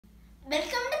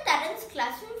Welcome to Taran's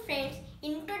classroom, friends.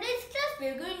 In today's class, we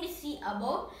are going to see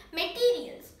about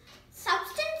materials.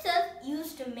 Substances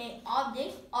used to make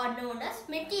objects are known as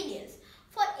materials.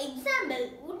 For example,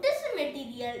 wood is a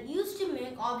material used to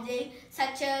make objects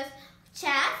such as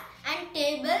chairs and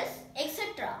tables,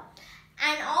 etc.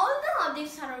 And all the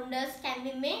objects around us can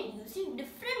be made using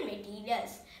different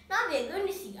materials. Now we are going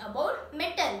to see about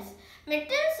metals.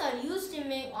 Metals are used to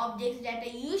make objects that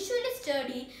are usually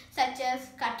sturdy such as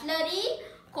cutlery,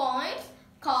 coins,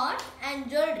 cards and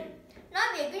jewelry. Now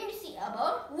we are going to see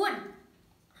about wood.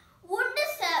 Wood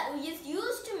is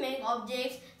used to make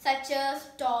objects such as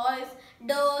toys,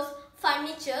 doors,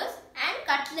 furniture and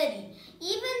cutlery.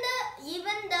 Even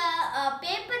the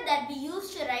paper that we use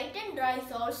to write and draw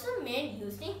is also made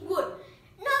using wood.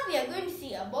 Now we are going to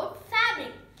see about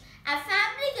fabric. A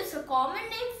fabric is a common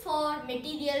name for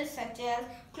materials such as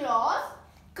cloths,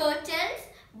 curtains,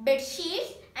 bed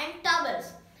sheets and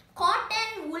towels.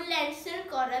 Cotton, wool and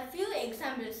silk are a few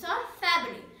examples of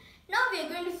fabric. Now we are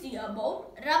going to see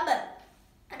about rubber.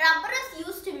 Rubber is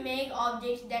used to make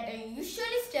objects that are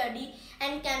usually sturdy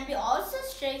and can be also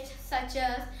stretched such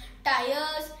as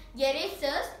tires,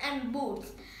 erasers and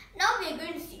boots. Now we are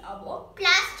going to see about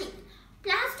plastic.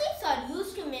 Plastics are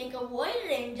used to make a wide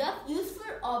range of useful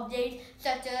objects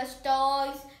such as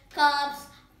toys, cups,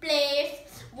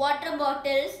 plates, water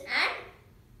bottles and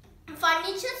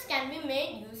furniture can be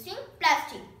made using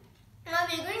plastic. Now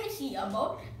we are going to see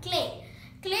about clay.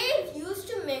 Clay is used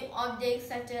to make objects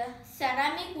such as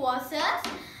ceramic vases,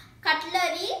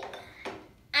 cutlery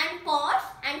and pots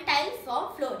and tiles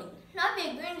for flooring. Now we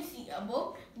are going to see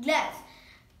about glass.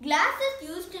 Glass is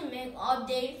used to make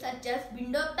objects such as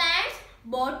window panes,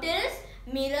 bottles,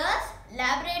 mirrors,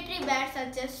 laboratory bags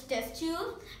such as test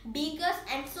tubes, beakers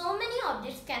and so many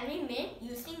objects can be made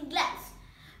using glass.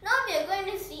 Now we are going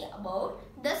to see about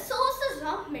the sources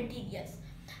of materials.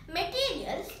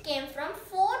 Materials came from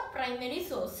four primary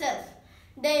sources.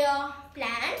 They are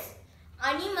plants,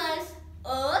 animals,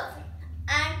 earth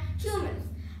and humans.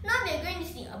 Now we are going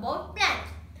to see about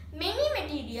plants. Many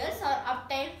materials are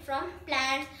obtained from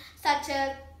plants such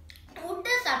as wood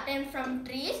is obtained from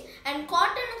trees and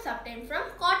cotton is obtained from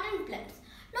cotton plants.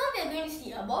 Now we are going to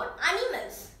see about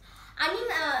animals.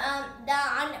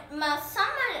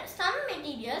 Some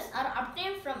materials are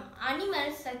obtained from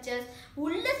animals such as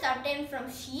wool is obtained from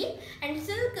sheep and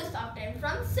silk is obtained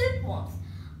from silkworms.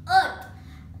 Earth.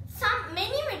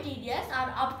 Many materials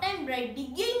are obtained by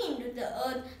digging into the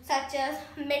earth such as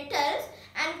metals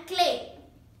and clay.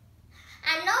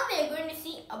 And now we are going to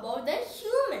see about the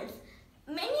humans.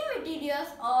 Many materials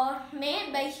are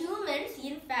made by humans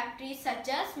in factories such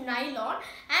as nylon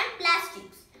and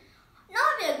plastics. Now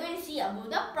we are going to see about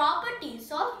the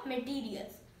properties of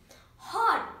materials.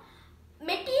 Hard.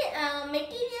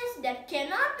 Materials that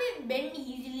cannot be bent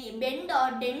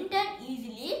or dented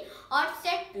easily are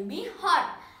said to be hard.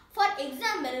 For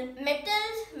example,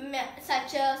 metals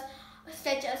such as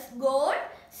gold,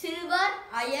 silver,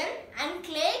 iron and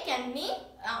clay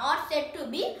are said to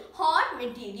be hard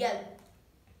material.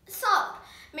 Soft.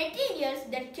 Materials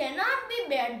that cannot be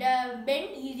bent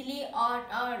easily or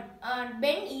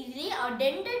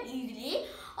dented easily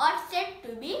are said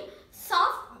to be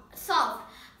soft.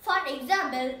 For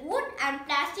example, wood and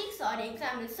plastics are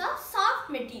examples of soft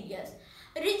materials.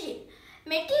 Rigid.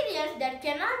 Materials that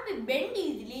cannot be bent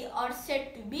easily are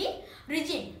said to be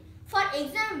rigid. For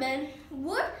example,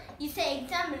 wood is an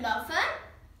example of a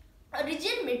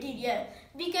rigid material.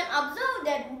 We can observe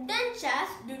that wooden chairs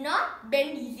do not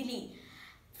bend easily.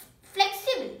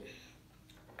 Flexible.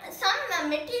 Some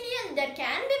materials that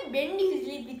can be bent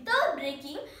easily without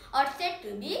breaking are said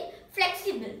to be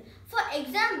flexible. For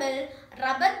example,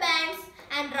 rubber bands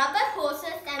and rubber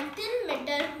hoses and thin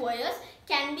metal wires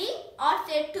are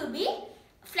said to be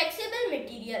flexible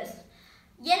materials.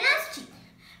 Elastic.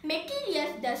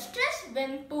 Materials that stretch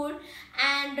when pulled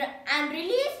and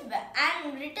release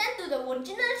and return to the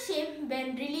original shape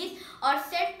when released are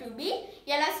said to be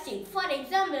elastic. For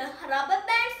example, rubber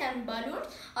bands and balloons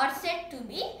are said to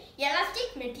be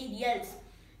elastic materials.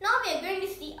 Now we are going to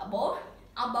see about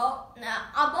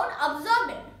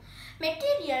absorbent.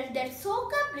 Materials that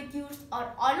soak up liquids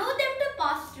or allow them to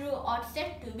pass through are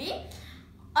said to be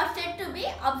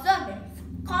absorbent.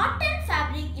 Cotton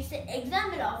fabric is an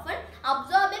example of an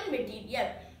absorbent material.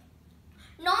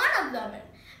 Non-absorbent.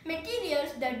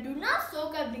 Materials that do not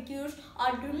soak up liquids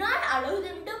or do not allow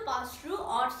them to pass through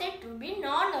are said to be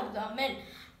non-absorbent.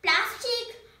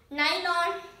 Plastic,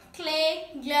 nylon,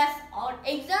 clay, glass are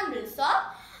examples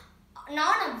of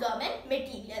non-absorbent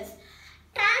materials.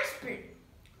 Transparent.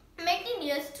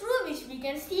 Materials through which we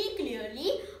can see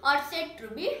clearly are said to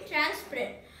be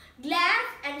transparent. Glass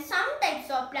and some types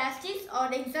of plastics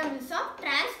are examples of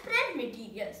transparent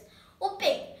materials.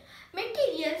 Opaque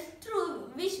materials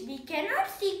through which we cannot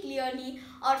see clearly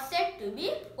are said to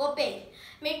be opaque.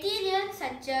 Materials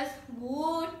such as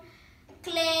wood,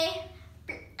 clay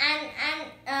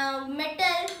and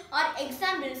metal are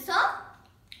examples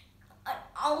of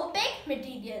opaque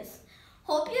materials.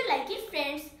 Hope you like it,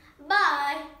 friends.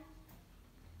 Bye.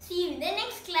 See you in the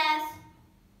next class.